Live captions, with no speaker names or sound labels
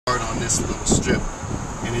this little strip,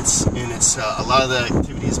 and it's a lot of the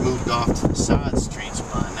activity has moved off to the side streets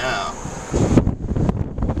by now.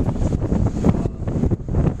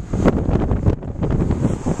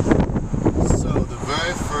 So the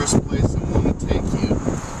very first place I want to take you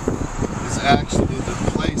is actually the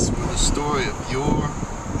place where the story of your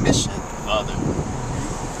mission, Father,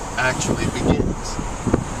 actually begins.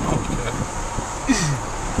 Okay.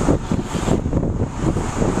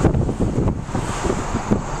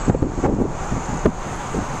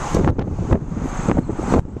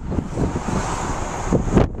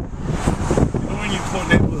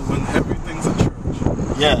 Neighborhood when everything's a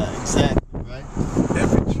church. Yeah, exactly, right?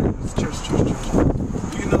 Every church is church.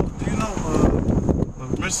 Do you know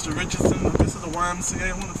Mr. Richardson? This is the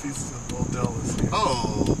YMCA. One of these is Odell is here.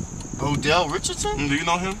 Oh, Odell Richardson? Do you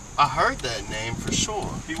know him? I heard that name for sure.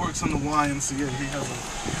 He works on the YMCA. He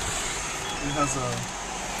has a